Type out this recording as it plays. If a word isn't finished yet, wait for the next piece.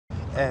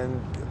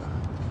And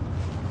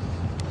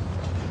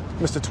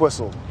Mr.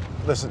 Twistle,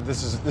 listen,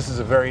 this is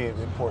a very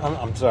important.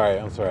 I'm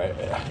sorry.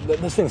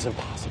 This thing's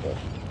impossible.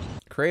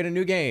 Create a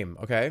new game.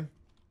 Okay.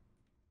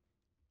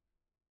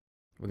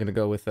 We're gonna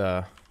go with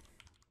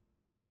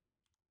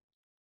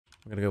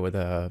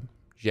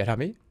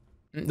Jeremy.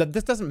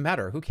 This doesn't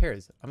matter. Who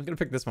cares? I'm gonna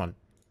pick this one.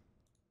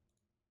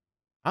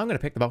 I'm gonna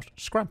pick the most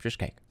scrumptious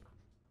cake.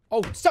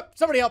 Oh,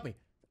 somebody help me!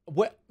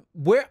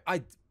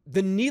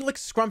 The Neelix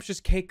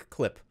scrumptious cake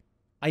clip.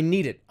 I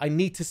need it. I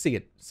need to see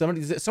it.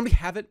 Somebody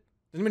have it?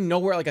 Does anybody know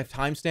where like a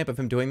timestamp of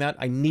him doing that?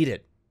 I need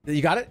it. You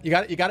got it? You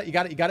got it? You got it? You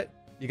got it? You got it?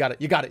 You got it?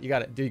 You got it? You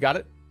got it? Do you got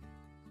it?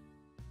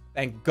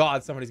 Thank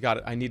God somebody's got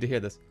it. I need to hear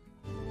this.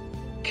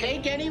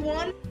 Cake,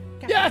 anyone?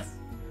 Yes!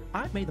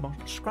 I made the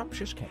most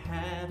scrumptious cake.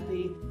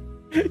 Happy.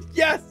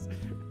 Yes!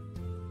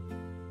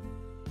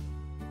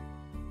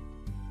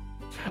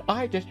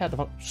 I just had the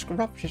most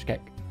scrumptious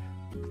cake.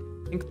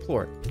 Pink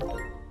plort.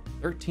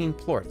 13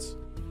 plorts.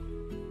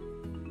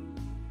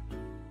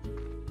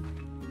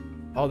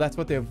 Oh, that's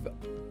what they've...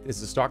 This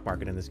is a stock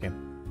market in this game.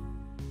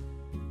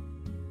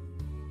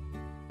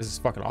 This is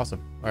fucking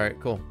awesome. Alright,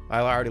 cool. I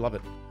already love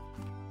it.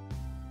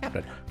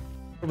 Captain.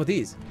 What about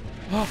these?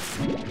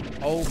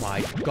 Oh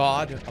my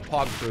God. A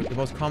pog fruit. The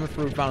most common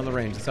fruit found in the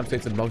range. In some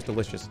states, the most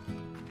delicious.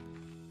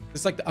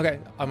 It's like... Okay.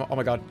 Oh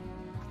my God.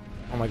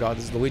 Oh my God.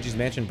 This is Luigi's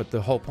Mansion, but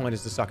the whole point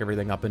is to suck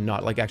everything up and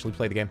not, like, actually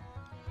play the game.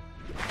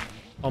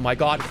 Oh my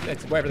God.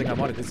 It's everything I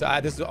wanted.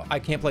 I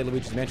can't play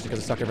Luigi's Mansion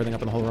because I suck everything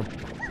up in the whole room.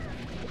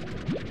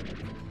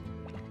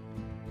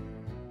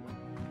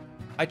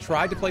 I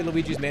tried to play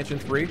Luigi's Mansion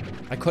 3.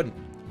 I couldn't.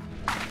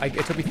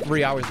 It took me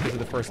 3 hours because of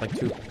the first, like,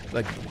 2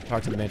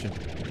 parts of the mansion.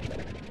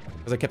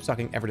 Because I kept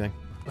sucking everything.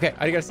 Okay,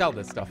 I gotta sell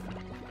this stuff.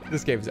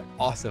 This game is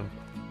awesome.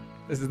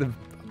 This is the...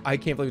 I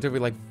can't believe it took me,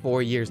 like,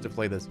 4 years to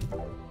play this.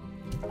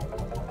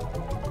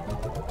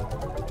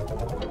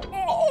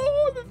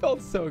 Oh, that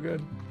felt so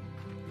good.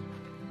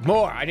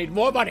 More! I need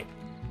more money!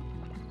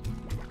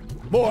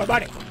 More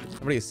money!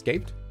 Somebody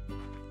escaped?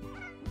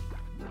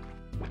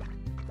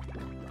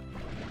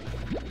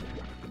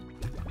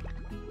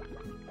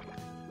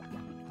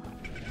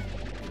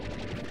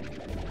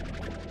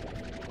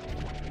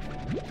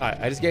 Alright,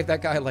 I just gave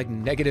that guy like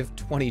negative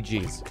 20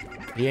 G's.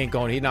 He ain't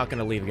going, he's not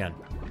gonna leave again.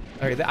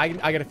 Okay,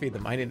 I gotta feed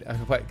them. I need,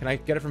 wait, can I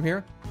get it from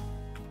here?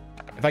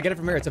 If I get it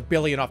from here, it's $1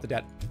 billion off the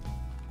debt.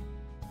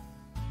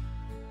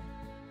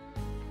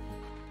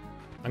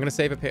 I'm gonna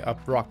save a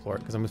rock plort,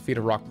 because I'm gonna feed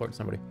a rock plort to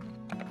somebody.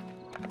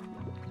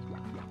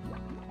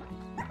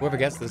 Whoever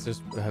gets this,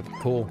 just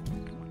cool.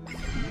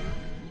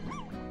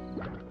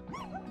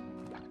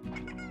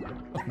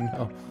 Oh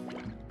no.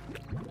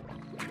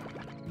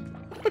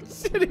 Oh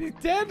shit, he's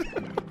dead?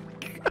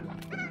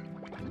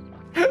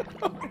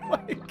 Oh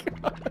my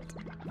God.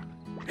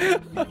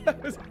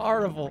 That was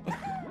horrible.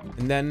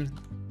 And then,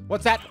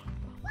 what's that?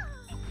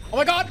 Oh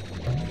my God!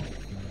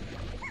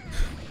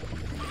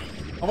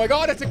 Oh my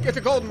God, it's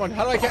a golden one.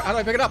 How do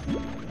I pick it up?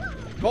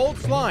 Gold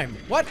slime.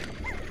 What?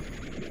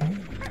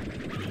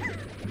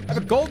 I have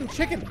a golden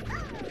chicken.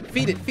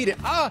 Feed it, feed it.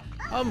 Ah!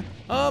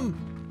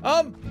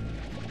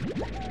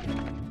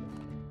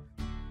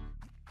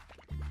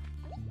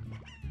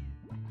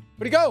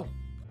 Where'd he go?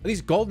 Are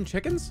these golden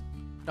chickens?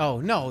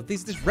 Oh no,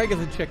 these are just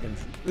regular chickens.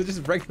 They're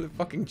just regular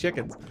fucking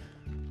chickens.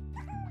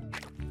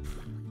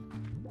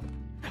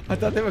 I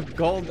thought they were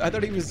gold. I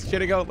thought he was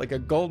shitting out like a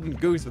golden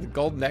goose with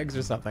golden eggs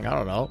or something. I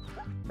don't know.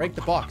 Break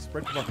the box.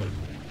 Break the box.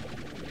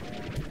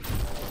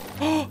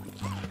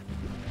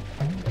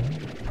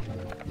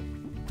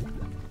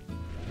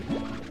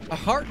 A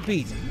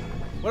heartbeat.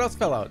 What else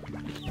fell out?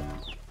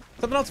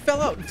 Something else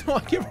fell out. No,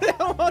 I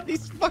don't want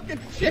these fucking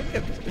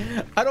chickens.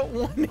 I don't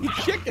want any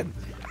chickens.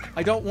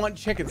 I don't want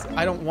chickens.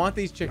 I don't want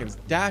these chickens.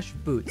 Dash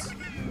boots.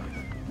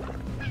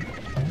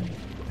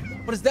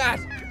 What is that?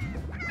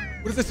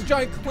 What is this? A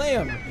giant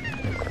clam?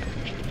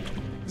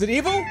 Is it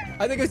evil?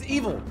 I think it's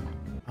evil.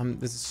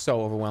 This is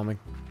so overwhelming.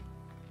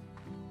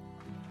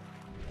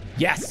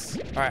 Yes.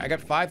 All right, I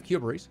got 5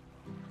 cuberries.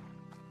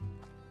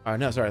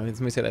 No, sorry. Let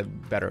me say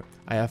that better.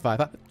 I have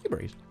 5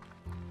 cuberries.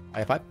 I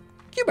have 5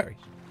 cuberries.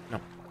 No.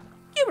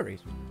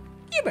 Cuberries.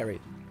 Cuberries.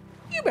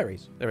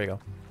 Cuberries. There we go.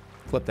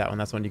 Flip that one.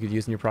 That's one you could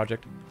use in your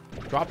project.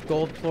 Drop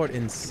gold plort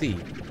in sea.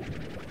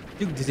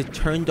 Dude, does it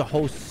turn the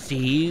whole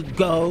sea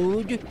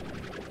gold?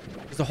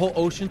 Does the whole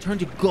ocean turn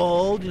to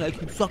gold and I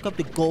can suck up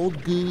the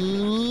gold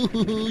goo?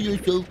 You're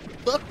so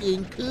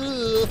fucking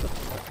cool.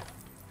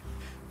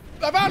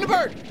 I found a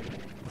bird!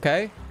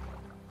 Okay.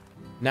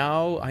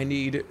 Now I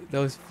need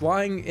those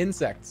flying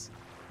insects.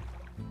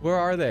 Where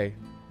are they?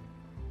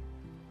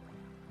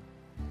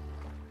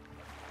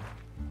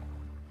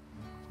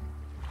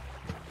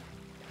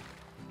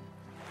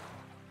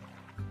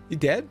 You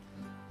dead?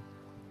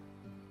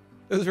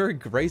 That was a very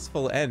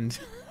graceful end.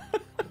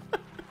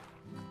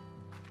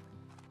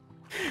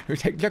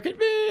 Look at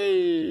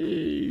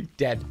me!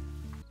 Dead.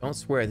 Don't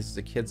swear, this is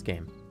a kid's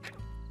game.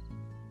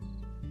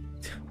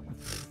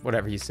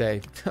 Whatever you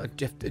say.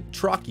 Just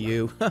truck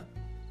you.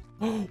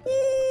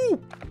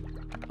 Ooh!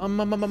 What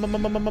do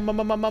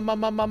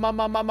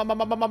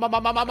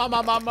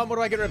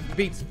I get rid of?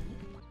 Beats.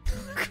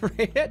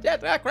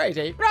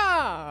 Crazy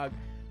frog.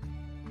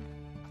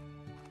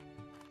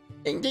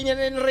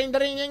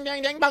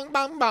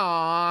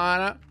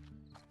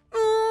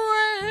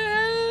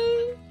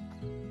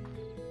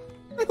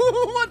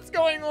 What's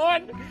going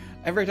on?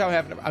 Every time I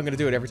have, I'm gonna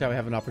do it every time I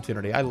have an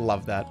opportunity. I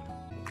love that.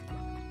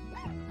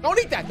 Don't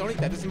eat that. Don't eat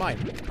that. This is mine.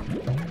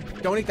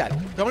 Don't eat that.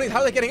 Don't eat. How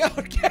are they getting out?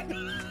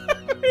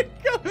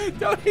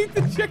 Don't eat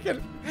the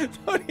chicken.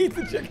 Don't eat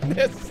the chicken.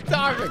 They're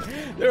starving.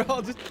 They're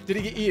all just. Did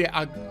he eat it?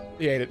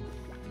 He ate it.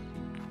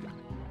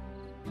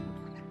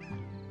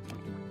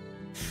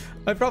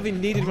 I probably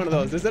needed one of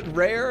those. Is it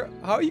rare?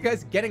 How are you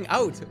guys getting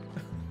out?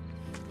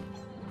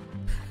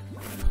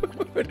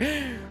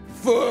 Food.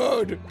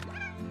 Food.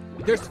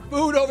 There's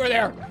food over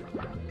there.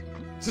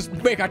 Just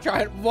make a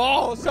giant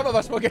wall. Some of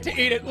us will get to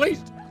eat at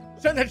least.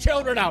 Send the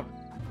children out.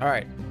 All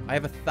right. I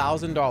have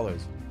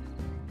 $1,000.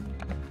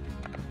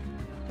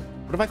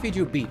 What if I feed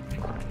you a beet?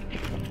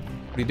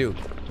 What do you do?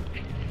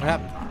 What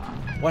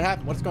happened? What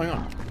happened? What's going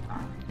on?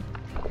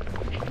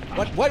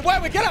 What?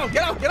 Get out!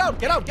 Get out! Get out!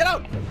 Get out! Get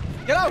out!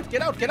 Get out!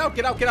 Get out! Get out!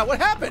 Get out! Get out! What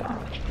happened?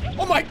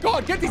 Oh my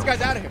God! Get these guys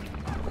out of here!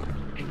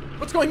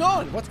 What's going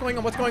on? What's going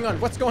on? What's going on?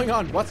 What's going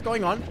on? What's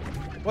going on?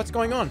 What's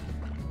going on?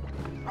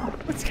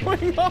 What's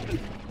going on?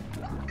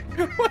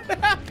 What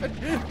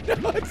happened?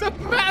 No, it's a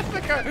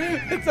massacre!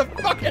 It's a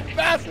fucking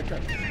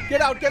massacre!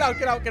 Get out! Get out!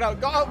 Get out! Get out!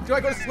 Go out! Do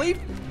I go to sleep?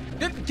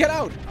 Get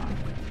out!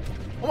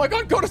 Oh my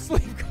God! Go to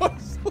sleep! Go to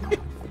sleep!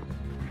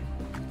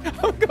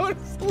 I'm going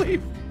to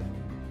sleep!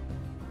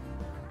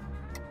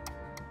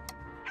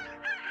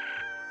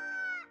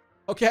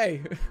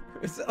 Okay,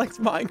 it's like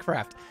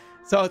Minecraft.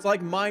 So it's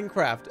like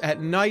Minecraft.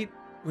 At night,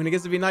 when it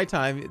gets to be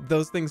nighttime,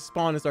 those things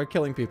spawn and start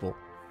killing people.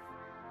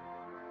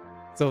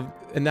 So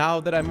and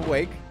now that I'm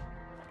awake,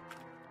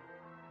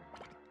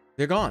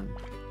 they're gone.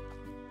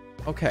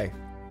 Okay.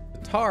 The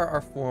tar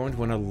are formed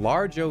when a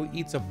large O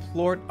eats a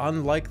plort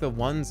unlike the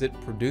ones it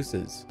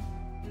produces.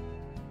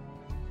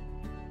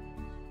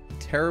 A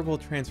terrible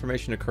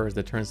transformation occurs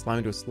that turns slime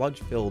into a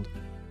sludge filled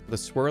with a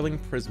swirling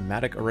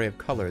prismatic array of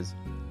colors.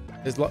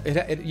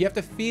 You have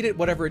to feed it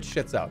whatever it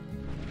shits out.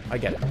 I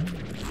get it.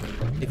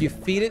 If you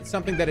feed it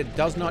something that it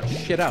does not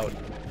shit out,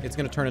 it's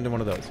going to turn into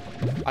one of those.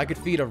 I could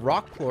feed a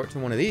rock plort to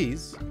one of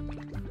these,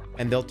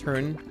 and they'll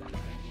turn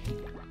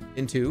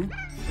into...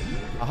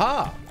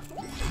 Aha!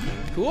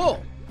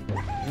 Cool!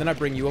 And then I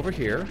bring you over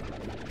here.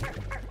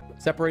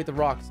 Separate the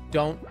rocks.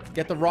 Don't...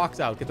 Get the rocks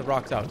out. Get the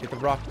rocks out. Get the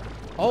rock...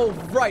 Oh,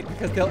 right,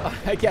 because they'll...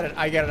 I get it.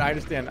 I get it. I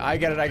understand. I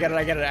get it. I get it.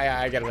 I get it.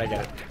 I get it. I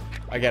get it.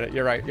 I get it.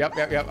 You're right. Yep.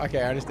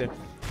 Okay, I understand.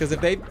 Because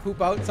if they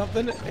poop out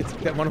something, it's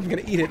that one of them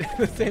gonna eat it.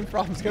 The same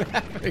problem's gonna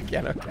happen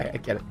again. Okay, I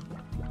get it.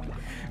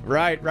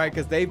 Right,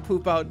 because they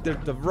poop out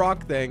the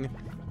rock thing,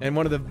 and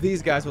one of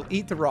these guys will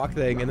eat the rock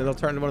thing, and then they'll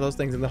turn into one of those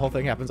things, and the whole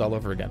thing happens all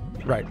over again.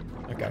 Right.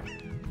 Okay.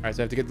 All right,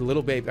 so I have to get the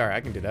little baby. All right, I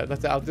can do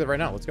that. I'll do it right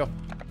now. Let's go.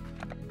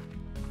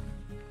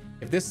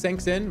 If this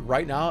sinks in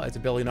right now, it's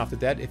 $1 billion off the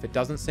dead. If it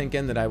doesn't sink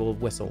in, then I will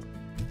whistle.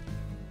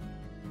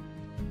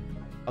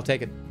 I'll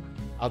take it.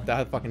 I'll do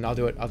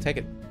it. I'll take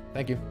it.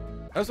 Thank you.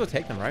 I also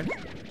take them, right?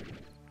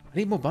 I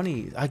need more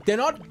bunnies. They're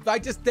not. I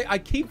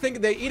keep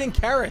thinking they're eating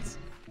carrots.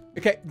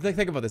 Okay,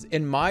 think about this.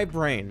 In my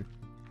brain,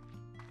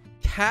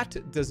 cat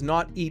does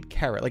not eat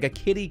carrot. Like a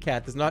kitty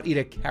cat does not eat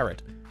a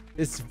carrot.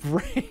 This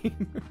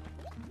brain.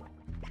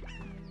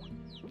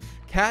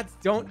 Cats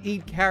don't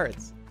eat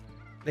carrots.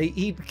 They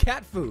eat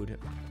cat food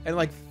and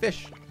like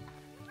fish.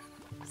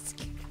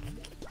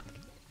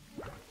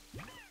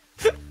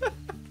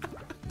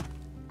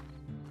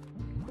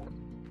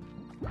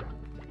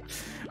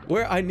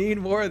 I need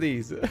more of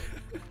these.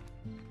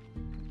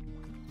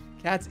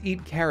 Cats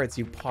eat carrots,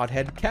 you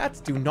pothead. Cats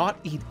do not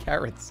eat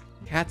carrots.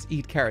 Cats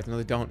eat carrots. No,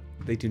 they don't.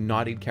 They do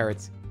not eat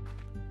carrots.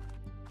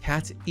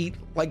 Cats eat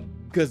like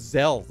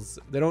gazelles.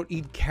 They don't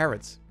eat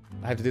carrots.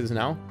 I have to do this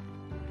now?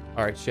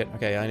 All right, shit.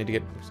 Okay, I need to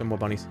get some more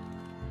bunnies.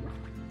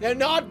 They're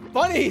not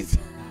bunnies!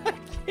 I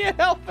can't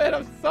help it.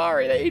 I'm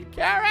sorry. They eat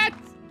carrots.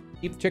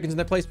 Keep the chickens in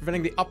their place,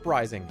 preventing the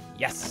uprising.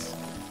 Yes.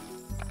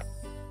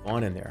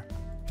 On in there.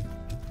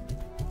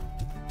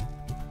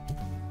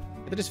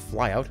 Did they just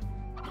fly out?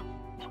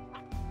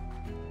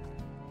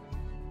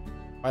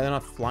 Why are they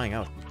not flying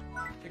out?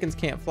 Chickens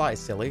can't fly,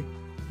 silly.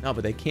 No,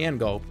 but they can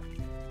go.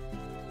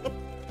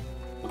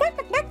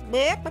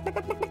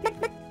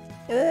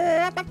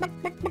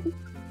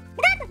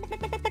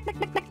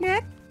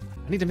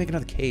 I need to make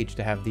another cage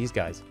to have these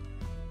guys.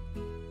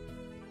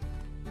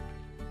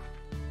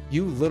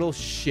 You little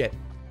shit.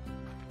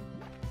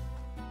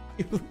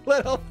 You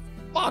little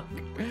fuck.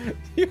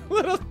 You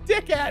little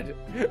dickhead.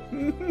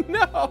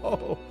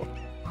 No.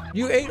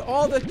 You ate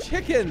all the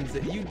chickens.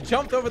 You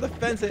jumped over the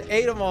fence and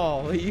ate them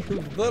all. You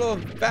little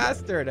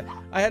bastard.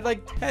 I had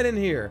like 10 in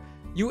here.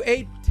 You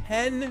ate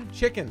 10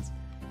 chickens.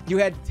 You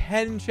had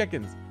 10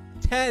 chickens.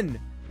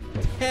 10.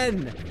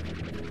 10.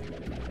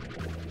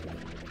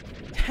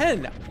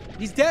 10.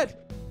 He's dead.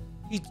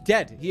 He's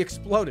dead. He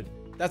exploded.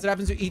 That's what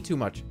happens when you eat too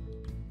much.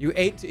 You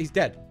ate. He's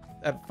dead.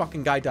 that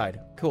fucking guy died.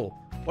 Cool.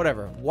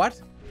 Whatever.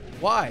 What?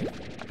 Why?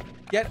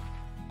 Get...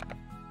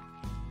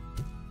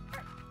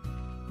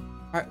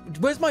 Alright,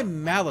 where's my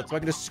mallet so I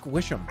can just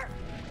squish him?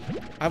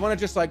 I want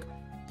to just like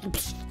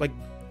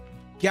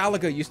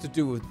Gallagher used to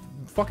do with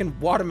fucking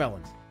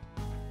watermelons.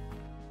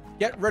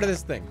 Get rid of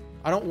this thing.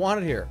 I don't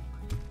want it here.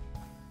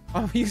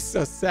 Oh, he was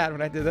so sad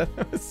when I did that.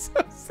 I was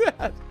so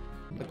sad.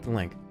 Click the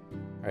link.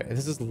 Alright, if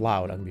this is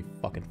loud, I'm gonna be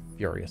fucking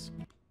furious.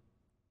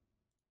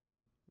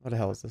 What the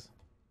hell is this?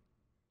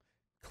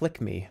 Click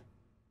me.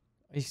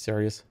 Are you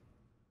serious?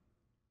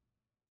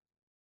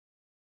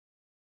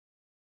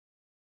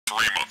 3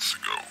 months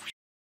ago.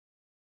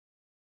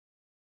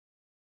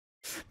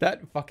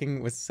 That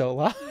fucking was so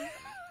loud.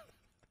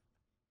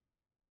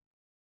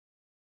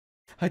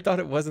 I thought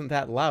it wasn't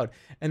that loud.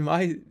 And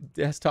my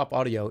desktop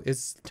audio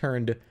is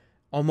turned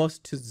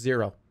almost to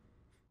 0.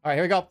 Alright,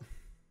 here we go.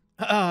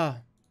 Hello,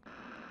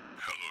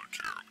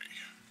 Jeremy.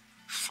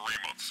 3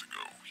 months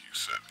ago, you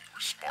said you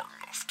were smart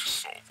enough to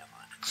solve a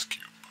Rubik's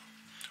Cube.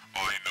 I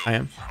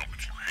know how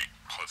much you hate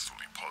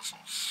puzzly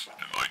puzzles,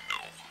 and I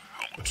know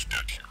how much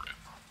debt you're in.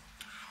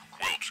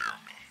 Well,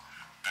 Jeremy,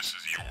 this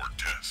is your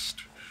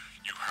test.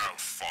 You have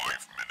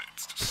 5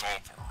 minutes to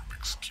solve a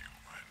Rubik's Cube,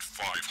 and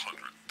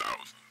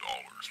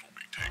 $500,000 will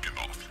be taken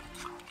off your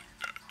crippling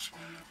debt.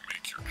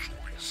 Make your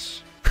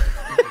choice.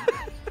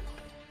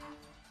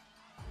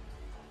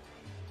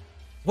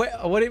 Wait,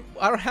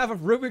 I don't have a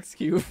Rubik's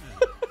Cube.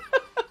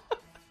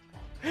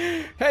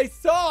 Hey,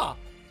 Saw!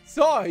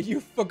 Saw,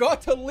 you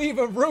forgot to leave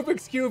a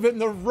Rubik's Cube in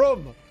the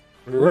room.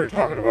 What are you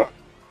talking about?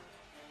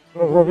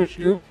 No Rubik's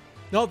Cube?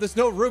 No, there's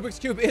no Rubik's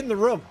Cube in the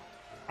room.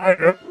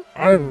 I'm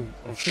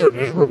certain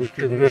there's Rubik's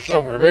Cube in there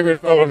somewhere. Maybe it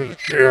fell under the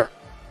chair.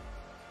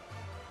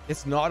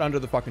 It's not under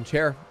the fucking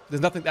chair.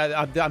 There's nothing.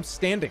 I'm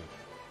standing.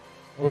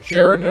 No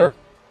chair in there?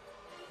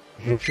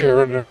 There's no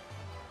chair in there?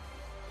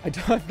 I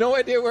have no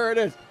idea where it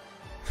is.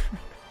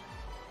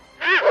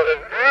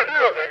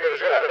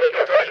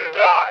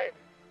 Die!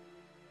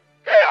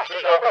 Gas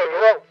is up on the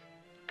road!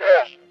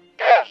 Gas!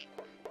 Gas!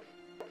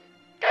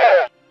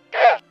 Gas!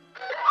 Gas!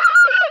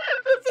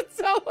 That doesn't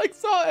sound like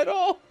Saw at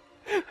all.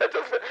 That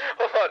doesn't...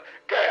 Hold on.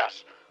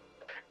 Gas!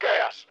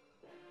 Gas!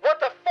 What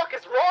the fuck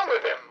is wrong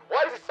with him?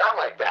 Why does he sound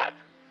like that?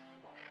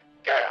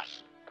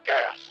 Gas!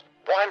 Gas!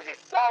 Why does he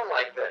sound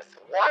like this?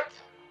 What?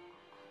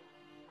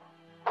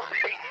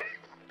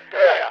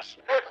 Gas!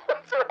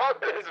 What's wrong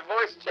with his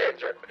voice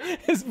changer?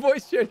 His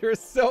voice changer is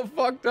so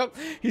fucked up.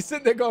 He's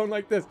sitting there going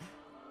like this.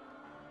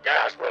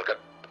 Gas, Wilkin.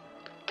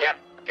 Get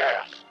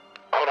gas.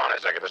 Hold on a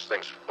second, this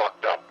thing's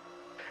fucked up.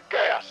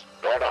 Gas.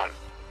 Hold on.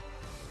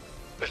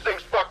 This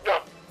thing's fucked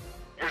up.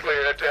 Usually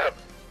it's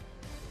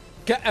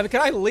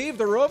Can I leave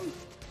the room?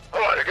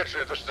 hold on, this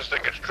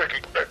thing gets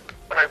tricky.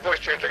 My voice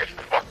changer gets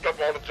fucked up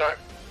all the time.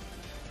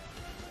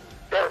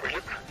 Jeremy,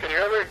 can you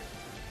hear me?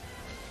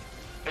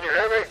 Can you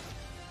hear me?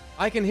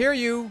 I can hear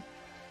you.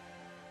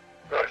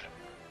 Good.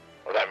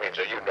 Well, that means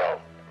that you know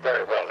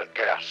very well that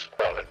gas.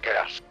 Well, that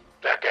gas.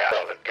 That gas.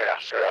 Well, that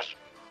gas. Gas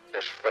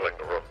is filling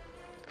the room.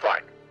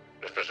 Fine.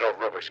 If there's no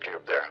Rubik's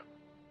Cube there,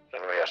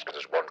 then let me ask you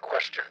this one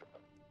question.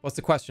 What's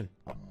the question?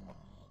 That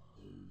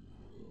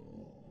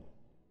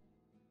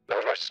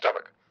was my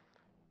stomach.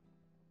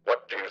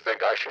 What do you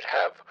think I should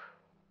have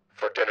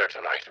for dinner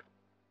tonight?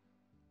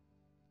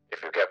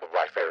 If you get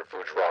my favorite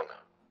foods wrong,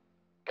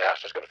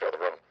 gas is going to fill the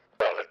room.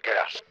 Well, then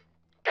gas.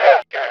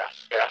 Gas,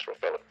 gas, gas will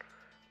fill it.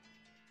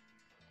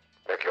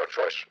 Make your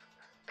choice.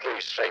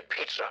 Please say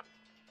pizza.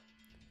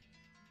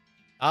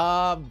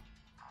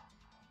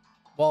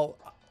 Well,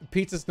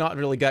 pizza's not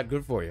really that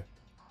good for you.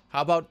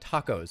 How about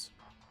tacos?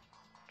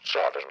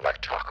 Saw doesn't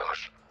like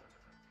tacos.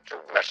 Too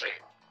messy.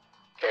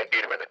 Can't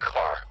eat them in the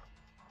car.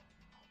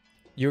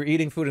 You're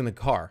eating food in the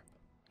car.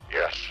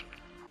 Yes.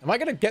 Am I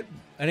gonna get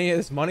any of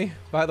this money,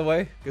 by the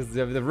way? Because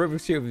the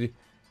Rubik's Cube...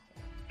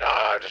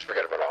 Nah, just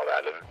forget about all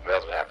that.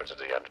 Nothing happens at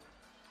the end.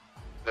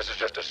 This is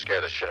just to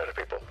scare the shit out of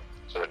people,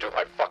 so they do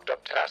my fucked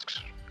up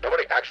tasks.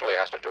 Nobody actually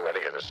has to do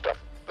any of this stuff.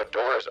 The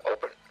door is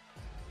open.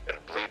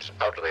 It bleeds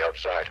out to the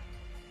outside.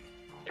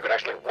 You can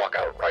actually walk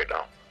out right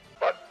now.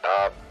 But,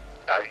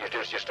 you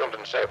still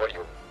didn't say what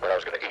I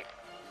was gonna eat.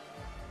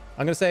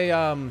 I'm gonna say,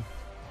 you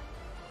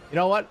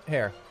know what?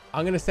 Here.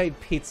 I'm gonna say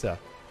pizza.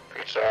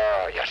 Pizza,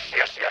 yes.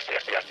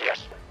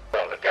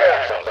 Well, then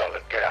gas, well,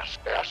 then gas,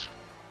 gas.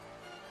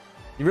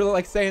 You really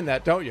like saying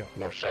that, don't you?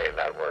 I'm saying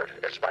that word.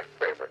 It's my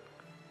favorite.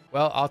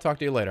 Well, I'll talk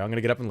to you later. I'm gonna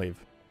get up and leave.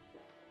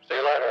 See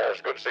you later. It's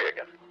good to see you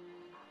again.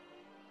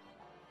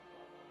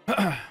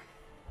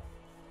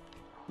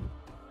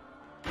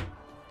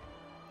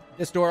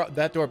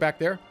 That door back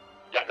there?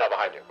 Yeah, no,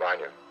 behind you.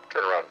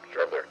 Turn around.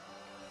 You're over there.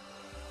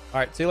 All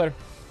right, see you later.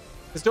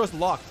 This door's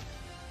locked.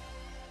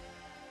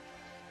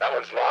 That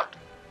one's locked.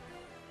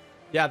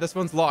 Yeah, this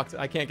one's locked.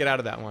 I can't get out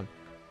of that one.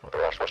 Well,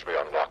 they're all supposed to be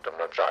unlocked. I'm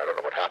sorry. I don't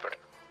know what happened.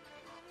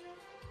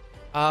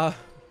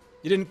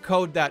 You didn't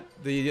code that.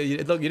 You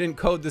didn't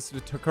code this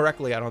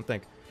correctly, I don't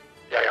think.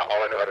 Yeah. All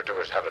I knew how to do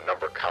was have a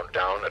number count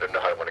down. I didn't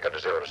know how when it got to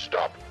 0 to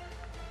stop.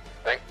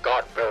 Thank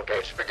God Bill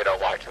Gates figured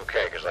out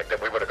Y2K, because like then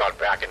we would have gone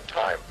back in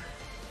time.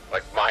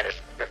 Like minus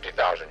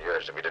 50,000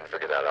 years if we didn't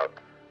figure that out.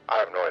 I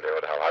have no idea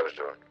what the hell I was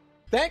doing.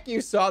 Thank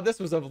you, Saw. This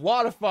was a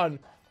lot of fun.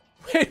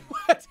 Wait,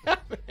 what's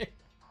happening?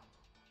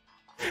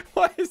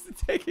 Why is it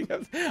taking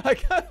us? I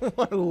kind of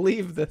want to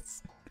leave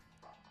this.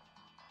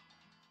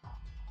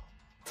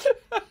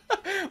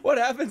 What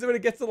happens when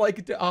it gets to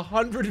like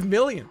 100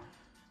 million?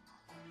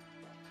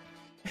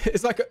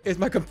 Is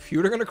my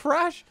computer gonna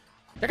crash?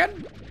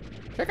 Chicken!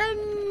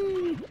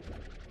 Chicken!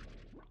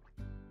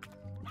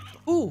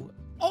 Ooh!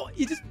 Oh,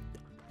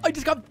 I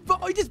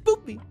just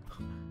booped me.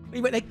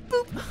 He went like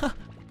boop.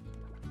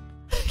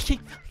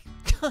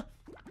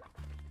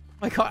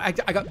 My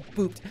God, I got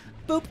booped.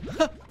 Boop.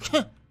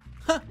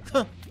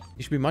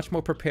 You should be much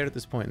more prepared at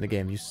this point in the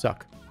game. You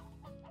suck.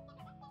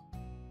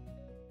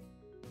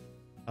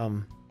 Let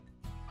me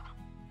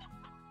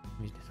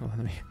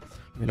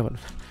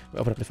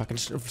open up the fucking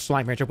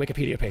Slime Rancher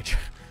Wikipedia page.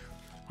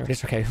 There it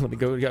is. Okay, let me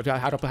go.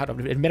 How to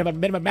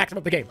minimum maximum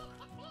of the game.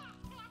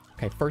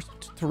 Okay, first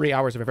 3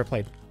 hours I've ever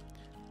played.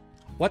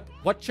 What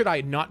should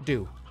I not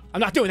do? I'm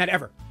not doing that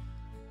ever.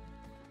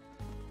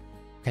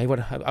 Okay, what?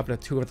 Up to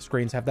 2 of the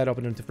screens. Have that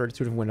open into 2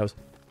 different windows.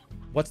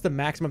 What's the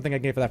maximum thing I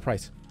can get for that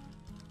price?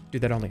 Do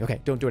that only.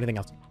 Okay, don't do anything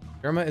else.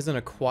 Irma is an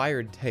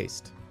acquired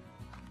taste.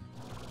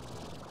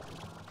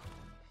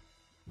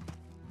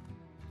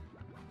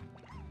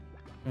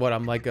 What?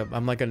 I'm like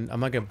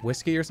a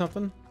whiskey or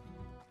something?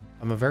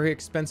 I'm a very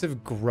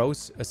expensive,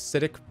 gross,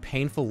 acidic,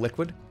 painful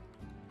liquid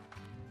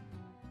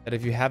that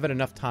if you have it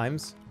enough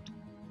times,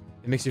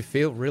 it makes you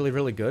feel really,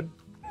 really good.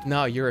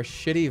 No, you're a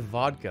shitty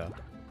vodka.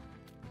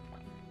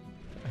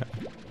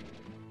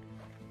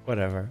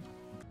 Whatever.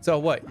 So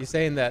what? You're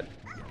saying that...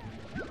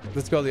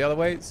 Let's go the other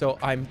way. So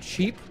I'm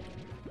cheap.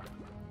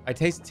 I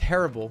taste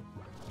terrible.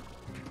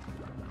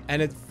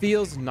 And it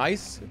feels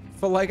nice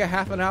for like a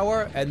half an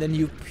hour, and then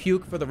you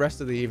puke for the rest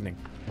of the evening.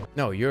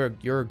 No, you're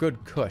a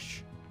good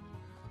kush.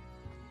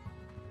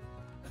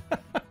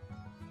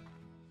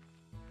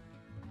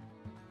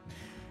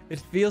 It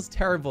feels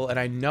terrible, and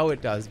I know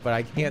it does, but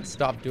I can't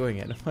stop doing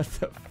it. What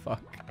the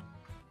fuck?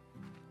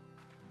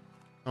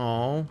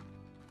 Oh,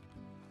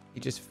 he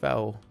just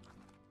fell.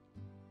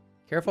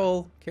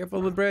 Careful, careful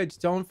on the bridge.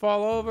 Don't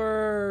fall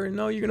over.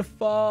 No, you're gonna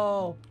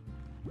fall.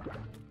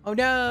 Oh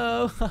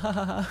no.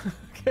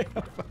 Okay,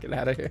 I'm fucking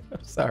out of here.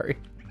 I'm sorry.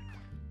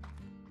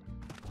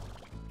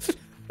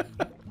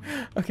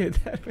 Okay,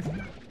 that was...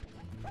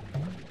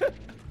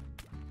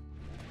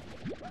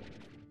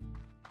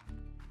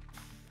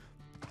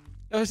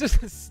 That was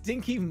just a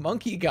stinky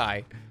monkey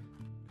guy.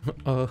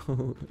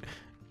 Oh,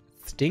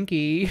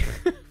 stinky.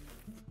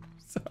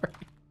 Sorry.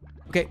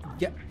 Okay,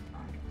 yeah.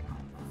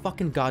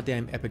 Fucking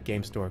goddamn Epic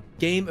Game Store.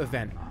 Game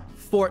event.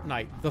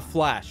 Fortnite. The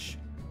Flash.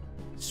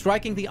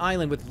 Striking the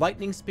island with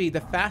lightning speed.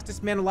 The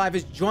fastest man alive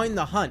has joined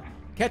the hunt.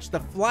 Catch the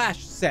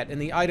Flash set in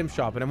the item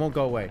shop and it won't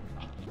go away.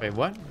 Wait,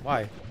 what?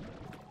 Why?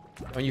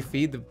 When you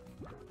feed the...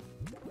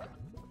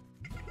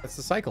 That's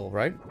the cycle,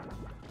 right?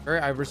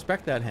 I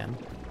respect that hen.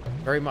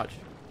 Very much.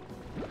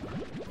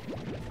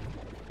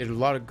 Did a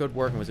lot of good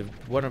work and was a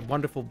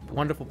wonderful,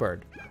 wonderful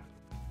bird.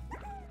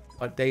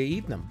 But they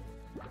eat them.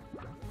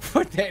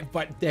 But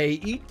they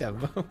eat them.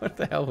 What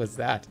the hell was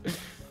that?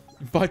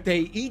 But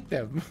they eat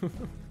them.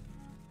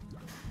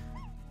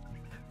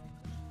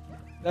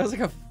 That was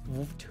like a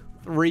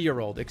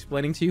 3-year-old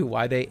explaining to you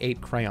why they ate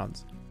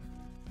crayons.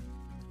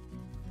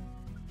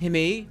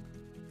 Himmy,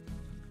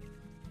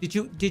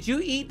 did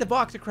you eat the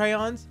box of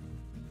crayons?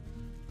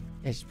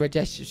 Yes, but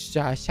that's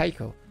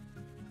psycho.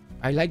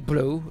 I like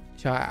blue,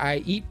 so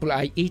I eat blue.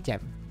 I eat them.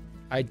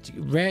 I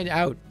ran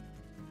out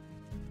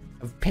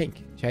of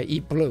pink, so I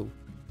eat blue.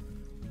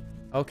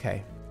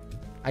 Okay.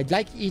 I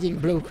like eating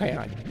blue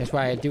crayon. That's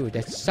why I do it.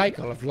 That's the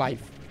cycle of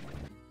life.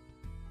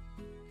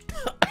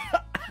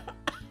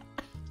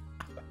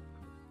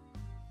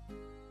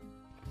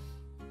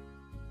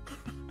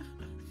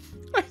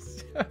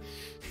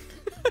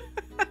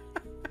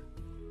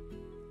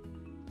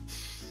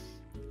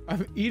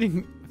 I'm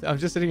eating. I'm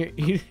just sitting here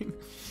eating.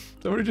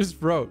 Somebody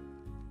just wrote.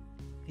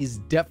 He's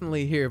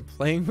definitely here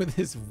playing with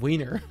his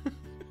wiener.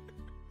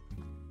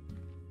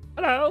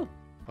 Hello.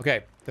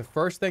 Okay, the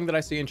first thing that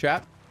I see in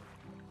chat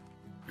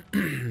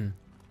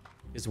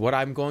is what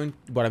I'm going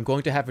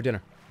to have for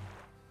dinner.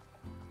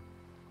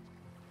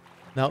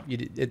 Nope, you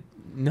did it.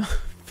 No.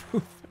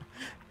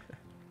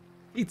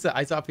 Pizza.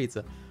 I saw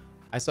pizza.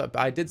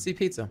 I did see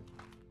pizza.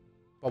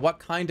 But what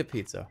kind of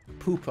pizza?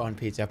 Poop on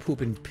pizza. Poop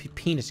and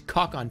penis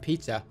cock on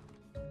pizza.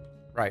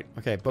 Right.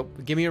 Okay,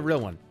 but give me a real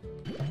one.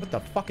 What the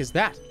fuck is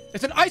that?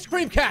 It's an ice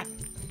cream cat!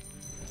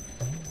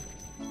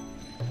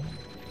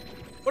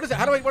 What is it?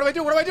 What do I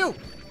do? What do I do?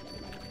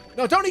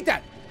 No, don't eat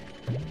that!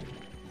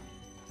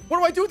 What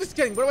do I do with this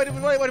thing? What do I do?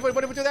 What do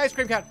I do with the ice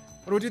cream cat?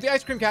 What do I do with the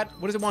ice cream cat?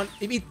 What does it want?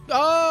 It eats...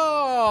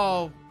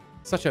 Oh!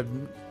 Such a...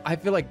 I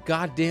feel like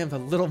goddamn the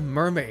Little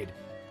Mermaid.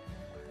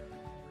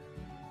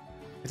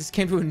 I just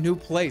came to a new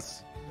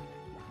place.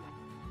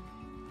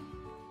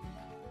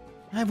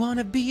 I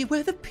wanna be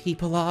where the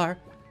people are.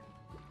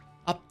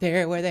 Up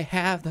there where they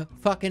have the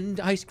fucking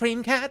ice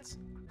cream cats.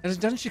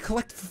 Doesn't she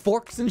collect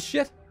forks and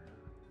shit?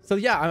 So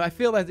yeah, I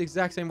feel that the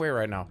exact same way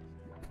right now.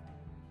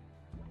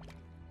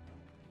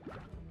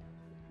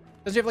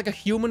 Does he have like a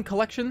human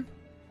collection?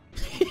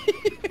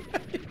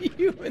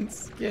 Human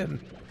skin.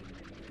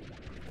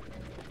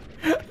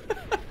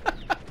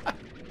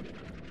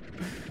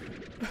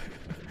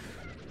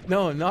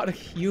 No, not a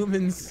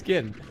human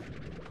skin.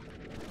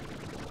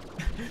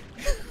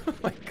 Oh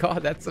my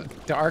god, that's a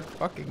dark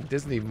fucking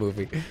Disney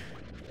movie.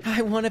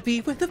 I want to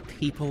be where the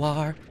people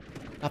are.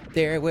 Up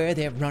there where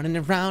they're running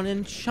around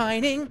and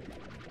shining.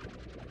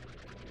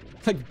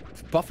 Like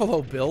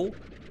Buffalo Bill.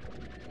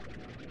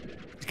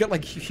 He's got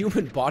like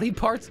human body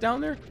parts down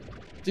there.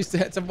 Just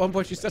at one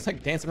point she starts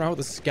like dancing around with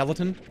a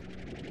skeleton.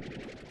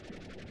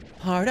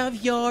 Part of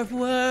your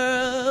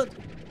world.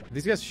 Did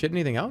these guys shit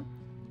anything out?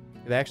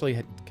 They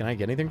actually, can I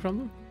get anything from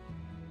them?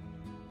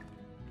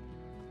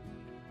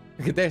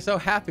 They're so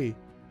happy.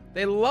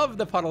 They love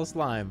the puddle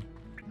slime.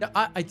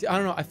 I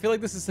don't know. I feel like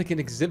this is like an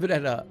exhibit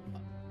at a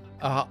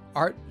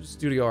art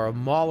studio or a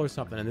mall or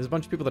something, and there's a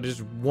bunch of people that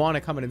just want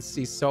to come in and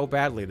see so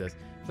badly this.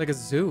 It's like a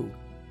zoo.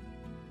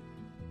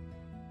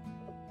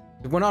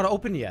 We're not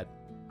open yet.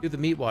 Do the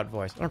Meatwad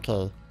voice.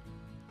 Okay.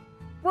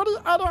 What are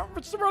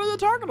you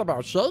talking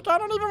about, Shake? I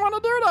don't even want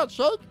to do that,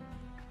 Shake.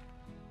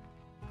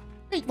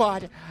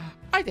 Meatwad,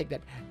 I think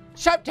that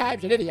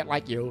sometimes an idiot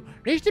like you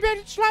needs to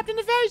be slapped in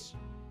the face.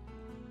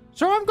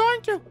 So I'm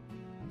going to.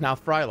 Now,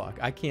 Frylock,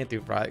 I can't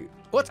do Fry.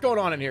 What's going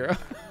on in here?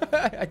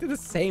 I did the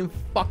same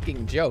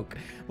fucking joke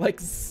like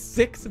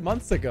 6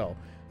 months ago.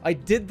 I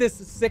did this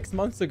 6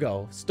 months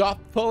ago.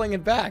 Stop pulling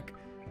it back.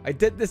 I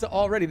did this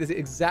already. This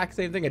exact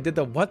same thing. I did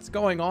the what's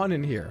going on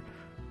in here.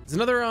 There's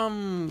another,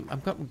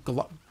 I've got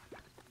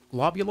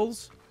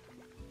globules?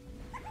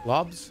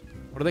 Globs?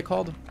 What are they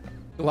called?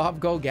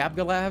 Globgo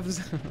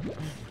Gabgalabs?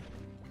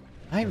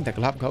 I'm the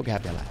Globgo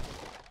Gabgalab.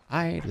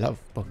 I love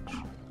books.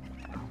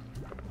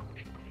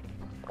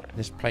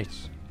 This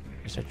place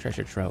is a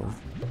treasure trove.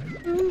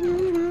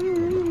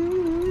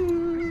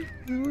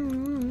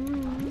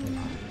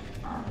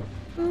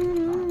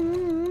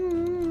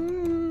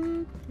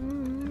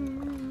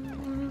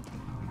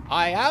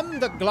 I am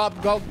the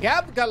Globgo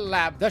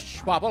Gabgalab, the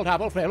Schwabble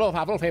Dabble Fable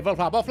Fabble Fable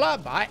Flabble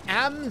Flub. I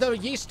am the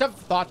yeast of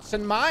thoughts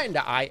and mind.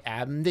 I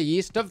am the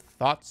yeast of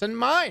thoughts and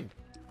mind.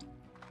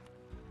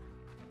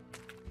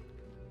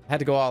 I had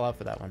to go all out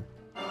for that one.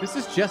 This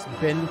has just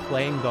been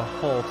playing the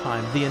whole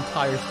time, the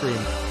entire stream.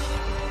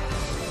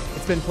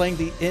 It's been playing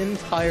the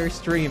entire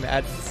stream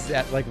at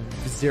like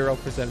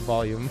 0%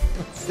 volume.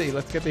 Let's see,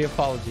 let's get the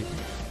apology.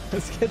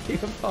 Let's get the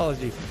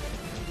apology.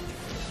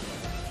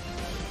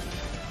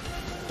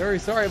 Very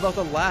sorry about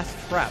the last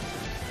trap.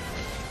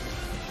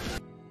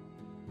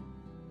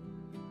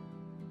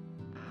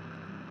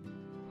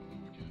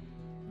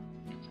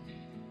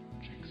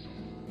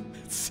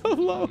 It's so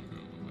low.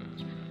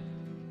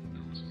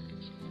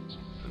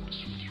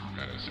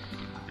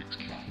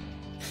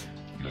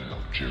 Now,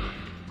 Jeremy,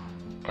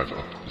 I've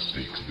upped the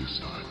stakes this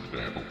time and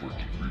I have a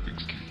working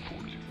Rubik's Cube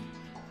for you.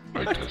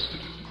 I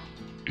tested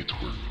it. It's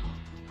working.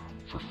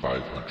 For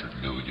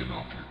 500 million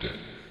off your debt,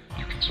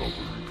 you can solve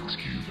the Rubik's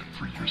Cube and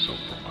free yourself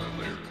from my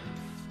lair.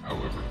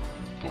 However,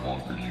 the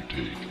longer you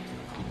take,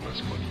 the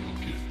less money you'll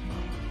get.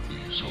 Will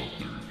you solve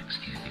the Rubik's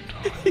Cube in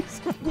time? He's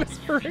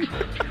whispering. You'll be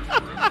trapped here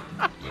forever,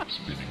 left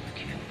spinning the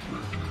cube for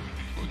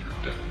eternity while your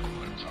debt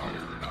climbs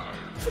higher and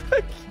higher.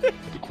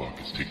 The clock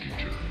is ticking,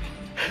 Jeremy.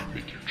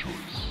 Make your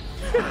choice.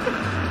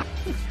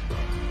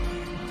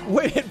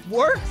 Wait, it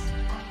works?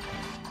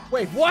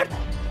 Wait, what?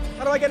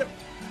 How do I get it?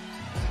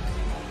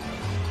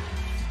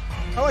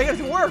 How do I get it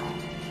to work?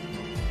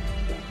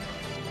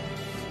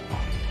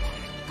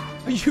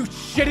 Are you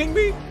shitting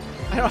me?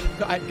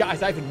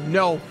 Guys, I have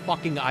no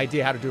fucking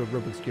idea how to do a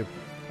Rubik's Cube.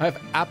 I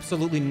have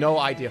absolutely no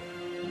idea.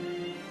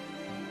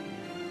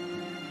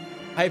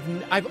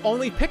 I've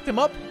only picked him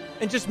up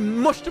and just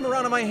mushed him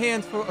around in my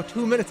hands for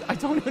 2 minutes. I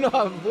don't even know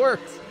how it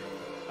works.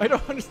 I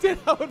don't understand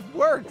how it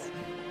works.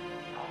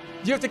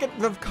 You have to get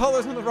the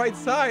colors on the right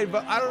side,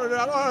 but I don't know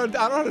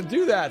how to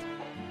do that.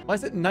 Why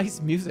is it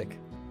nice music?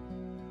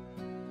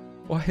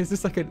 Why is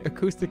this like an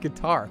acoustic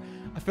guitar?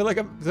 I feel like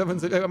I'm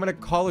in a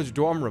college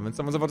dorm room and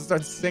someone's about to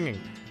start singing.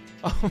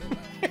 Oh,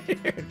 here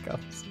it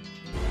goes.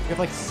 You have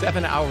like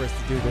 7 hours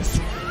to do this.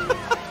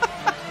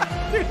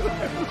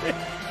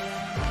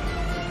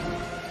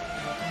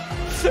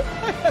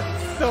 I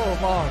have so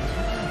long.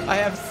 I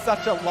have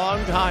such a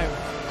long time.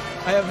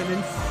 I have an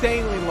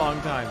insanely long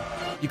time.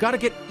 You gotta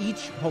get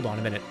each... Hold on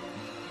a minute.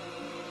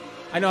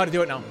 I know how to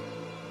do it now.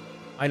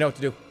 I know what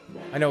to do.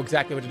 I know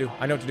exactly what to do.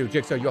 I know what to do.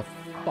 Jigsaw, you're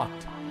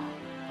fucked.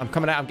 I'm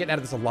coming out. I'm getting out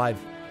of this alive.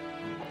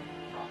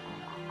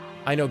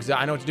 I know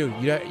exactly. I know what to do.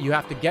 You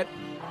have to get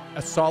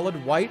a solid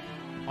white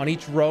on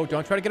each row.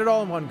 Don't try to get it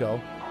all in one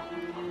go.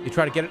 You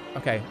try to get it.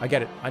 Okay, I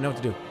get it. I know what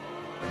to do.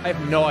 I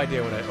have no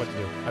idea what to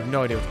do. I have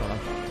no idea what's going on.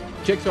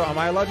 Jigsaw, am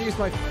I allowed to use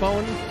my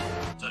phone?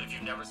 So if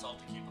you've never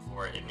solved a cube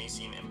before, it may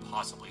seem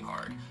impossibly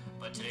hard,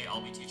 but today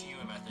I'll be teaching you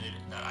a method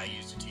that I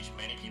used to teach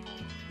many people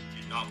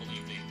who did not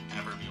believe they'd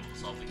ever be able to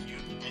solve the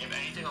cube. And if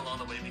anything along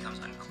the way becomes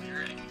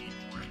unclear and you need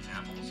more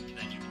examples,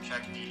 then you can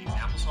check the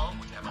example solve,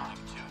 which I have a link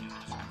to in the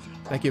description.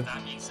 Thank you. With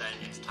that being said,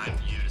 it's time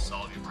for you to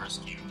solve your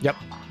first cube. Yep.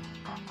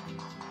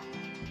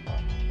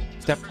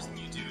 The first thing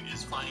you do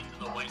is find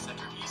the white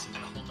centerpiece and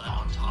hold that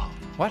on top.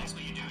 What? Next,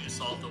 what you do is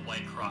solve the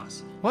white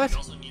cross. What? You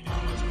also need the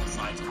colors on the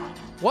sides of it.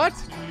 What?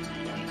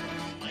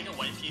 Like a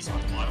white piece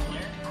on the bottom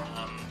layer.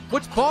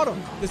 Which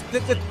bottom?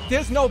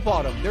 There's no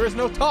bottom. There is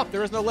no top.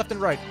 There is no left and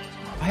right.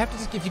 I have to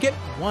just, if you get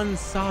one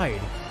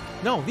side.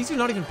 No, these are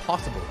not even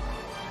possible.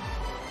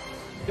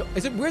 Yo,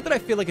 is it weird that I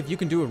feel like if you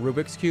can do a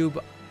Rubik's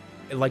Cube,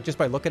 like just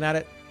by looking at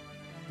it,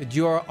 that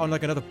you are on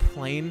like another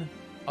plane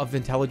of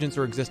intelligence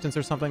or existence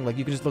or something? Like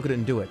you can just look at it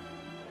and do it.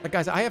 Like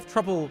guys, I have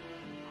trouble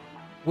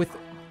with,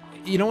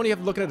 you know when you have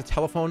to look at a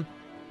telephone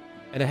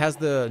and it has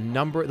the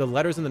number, the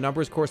letters and the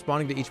numbers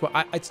corresponding to each one?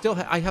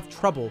 I have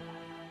trouble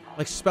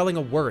like spelling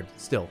a word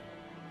still.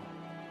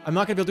 I'm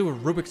not gonna be able to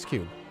do a Rubik's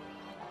Cube.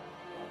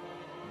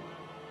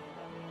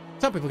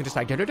 Some people can just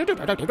like, it's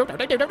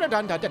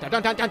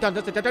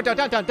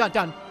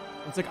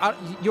like,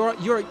 you're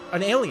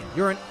an alien.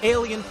 You're an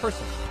alien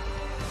person.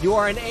 You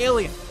are an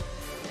alien.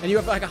 And you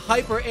have like a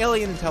hyper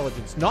alien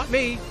intelligence. Not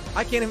me.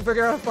 I can't even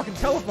figure out a fucking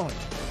telephone.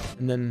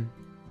 And then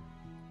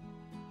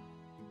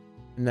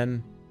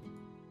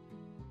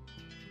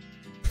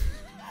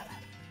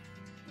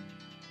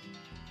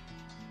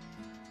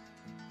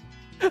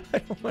I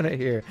don't want to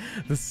hear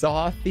the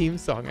Saw theme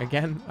song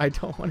again. I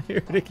don't want to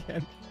hear it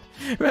again.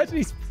 Imagine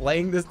he's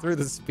playing this through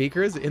the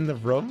speakers in the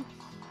room.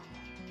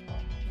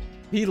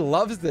 He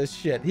loves this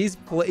shit. He's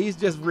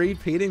just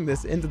repeating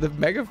this into the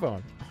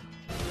megaphone.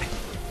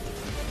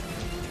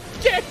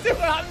 Can't do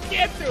it. I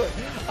can't do it.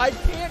 I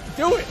can't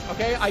do it.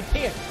 Okay, I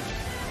can't.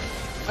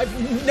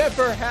 I've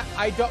never had.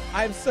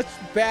 I'm such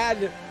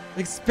bad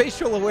like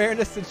spatial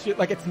awareness and shit.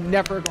 Like it's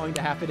never going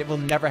to happen. It will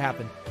never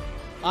happen.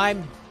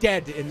 I'm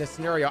dead in this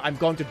scenario. I'm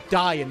going to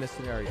die in this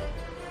scenario.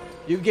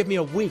 You give me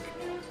a week,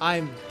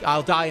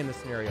 I'll die in this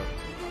scenario.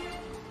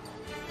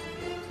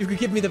 You could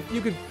give me you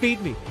could feed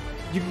me.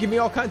 You could give me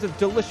all kinds of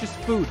delicious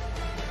food.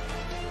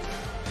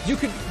 You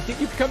could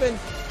come in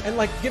and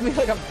like give me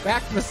like a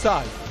back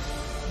massage.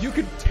 You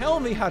could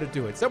tell me how to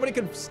do it. Somebody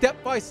can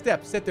step by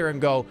step sit there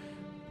and go,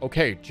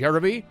 okay,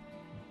 Jeremy,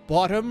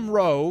 bottom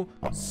row,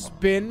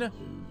 spin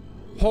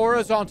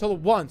horizontal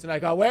once. And I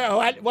go,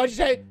 what'd you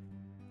say?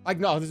 Like,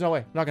 no, there's no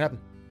way. Not gonna happen.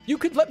 You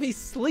could let me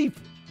sleep.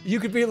 You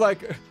could be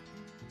like,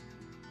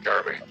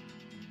 Jeremy,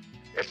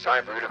 it's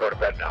time for you to go to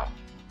bed now.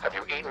 Have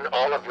you eaten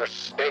all of your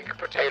steak,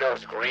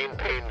 potatoes, green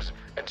beans,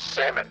 and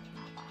salmon?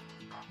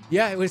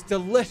 yeah, it was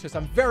delicious.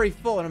 I'm very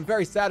full and I'm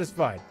very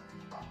satisfied.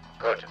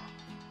 Good.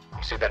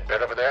 You see that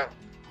bed over there?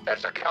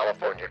 That's a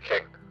California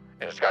king,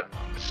 and it's got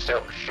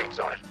silk sheets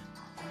on it.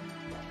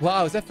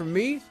 Wow, is that for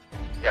me?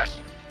 Yes,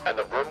 and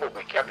the room will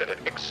be kept at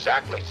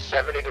exactly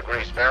 70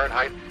 degrees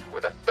Fahrenheit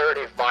with a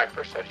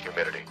 35%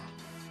 humidity.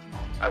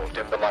 I will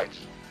dim the lights,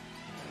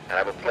 and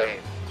I will play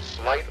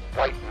slight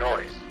white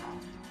noise.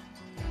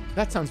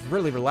 That sounds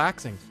really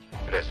relaxing.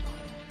 It is.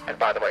 And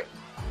by the way,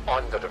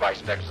 on the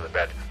device next to the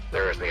bed,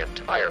 there is the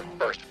entire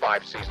first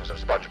 5 seasons of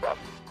SpongeBob.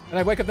 And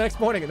I wake up the next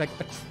morning and like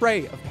a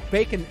tray of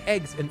bacon,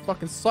 eggs, and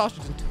fucking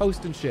sausage and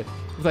toast and shit.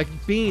 With like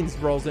beans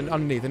rolls in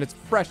underneath, and it's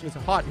fresh and it's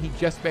hot, and he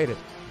just made it.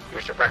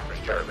 Here's your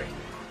breakfast, Jeremy.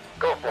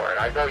 Go for it.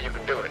 I know you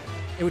can do it.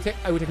 It would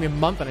take me a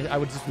month, and I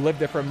would just live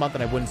there for a month,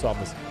 and I wouldn't solve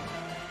this.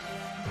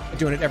 I'm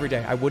doing it every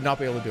day. I would not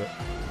be able to do it.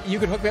 You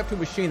could hook me up to a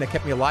machine that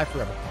kept me alive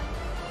forever.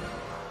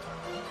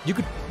 You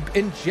could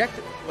inject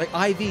like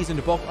IVs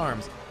into both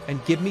arms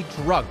and give me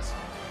drugs.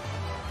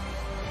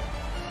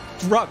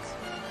 Drugs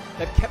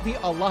that kept me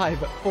alive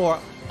for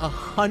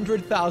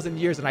 100,000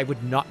 years, and I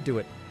would not do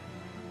it.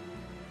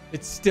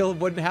 It still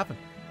wouldn't happen.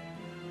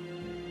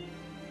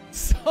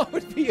 So it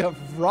would be a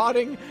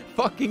rotting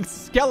fucking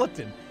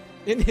skeleton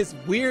in his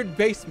weird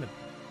basement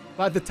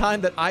by the time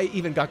that I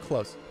even got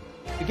close.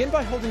 Begin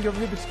by holding your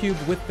Rubik's Cube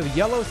with the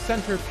yellow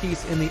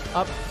centerpiece in the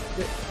up...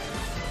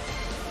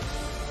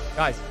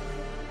 Guys,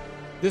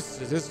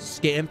 this is a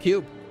scam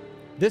cube.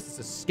 This is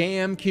a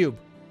scam cube.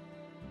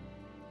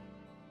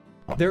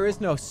 There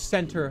is no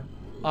center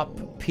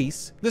up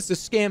piece. This is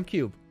a scam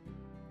cube.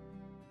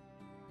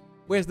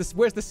 Where's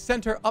the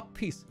center up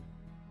piece?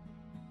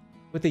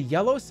 With the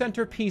yellow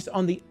centerpiece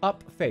on the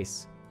up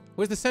face.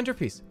 Where's the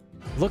centerpiece?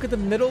 Look at the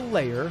middle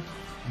layer.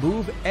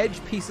 Move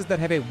edge pieces that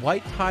have a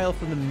white tile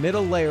from the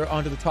middle layer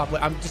onto the top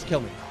layer. Just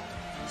kill me.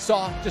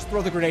 Saw, just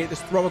throw the grenade.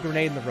 Just throw a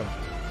grenade in the room.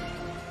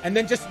 And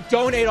then just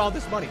donate all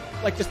this money.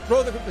 Like just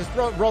roll the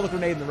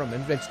grenade in the room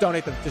and just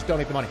donate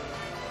the money.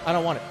 I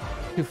don't want it.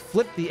 To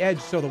flip the edge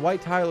so the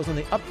white tile is on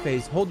the up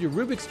face, hold your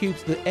Rubik's Cube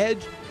so the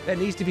edge that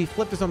needs to be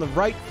flipped is on the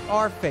right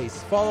R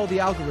face. Follow the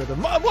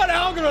algorithm. What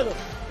algorithm?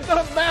 It's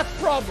not a math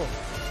problem.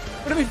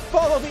 What do you mean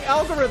follow the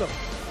algorithm?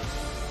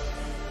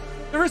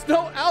 There is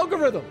no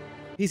algorithm.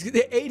 He's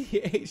the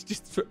ADH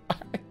just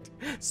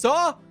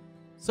Saw,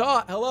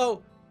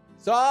 hello,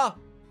 Saw.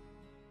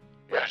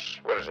 Yes,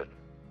 what is it?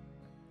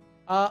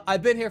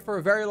 I've been here for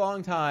a very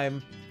long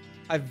time.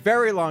 A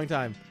very long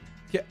time.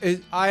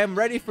 I am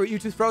ready for you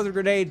to throw the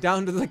grenade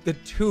down to like the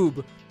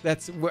tube.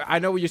 That's where I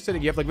know where you're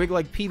sitting. You have like big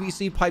like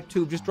PVC pipe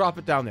tube. Just drop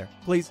it down there,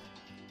 please.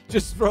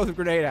 Just throw the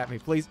grenade at me,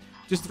 please.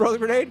 Just throw the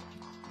grenade.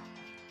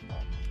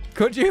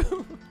 Could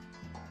you?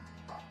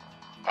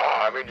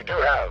 I mean, you do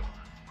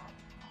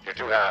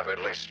have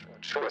at least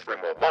 2 or 3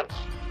 more months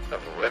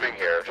of living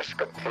here just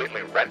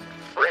completely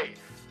rent-free.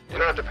 You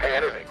don't have to pay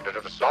anything. You don't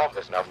have to solve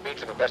this. Now feed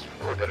you the best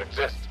food that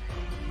exists.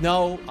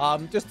 No,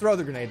 just throw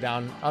the grenade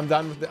down. I'm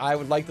done with it. I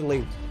would like to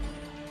leave.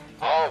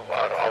 Oh,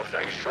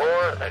 are you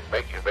sure? And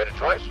you made a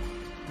choice?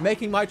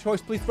 Making my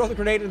choice, please throw the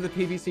grenade into the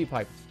PVC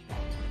pipe.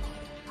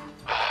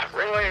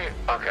 Really?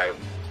 Okay.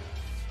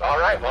 All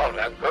right, well,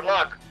 then, good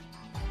luck.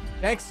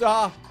 Thanks,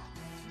 Saw.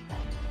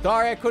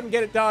 Sorry I couldn't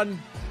get it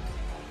done.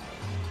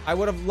 I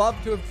would have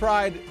loved to have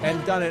tried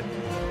and done it,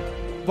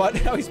 but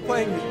now he's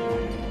playing.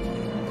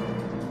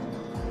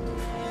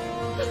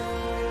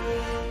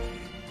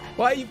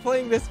 Why are you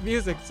playing this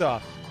music, Saw?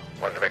 I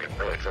wanted to make it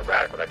really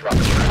dramatic when I dropped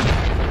it.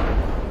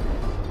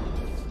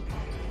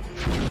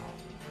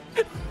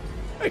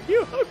 Are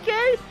you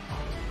okay?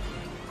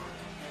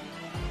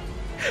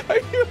 Are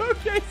you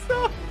okay,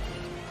 Saw?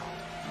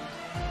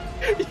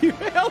 You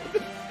held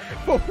it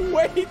for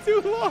way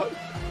too long.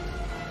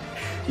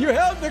 You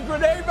held the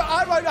grenade, but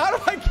how do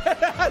I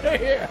get out of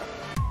here?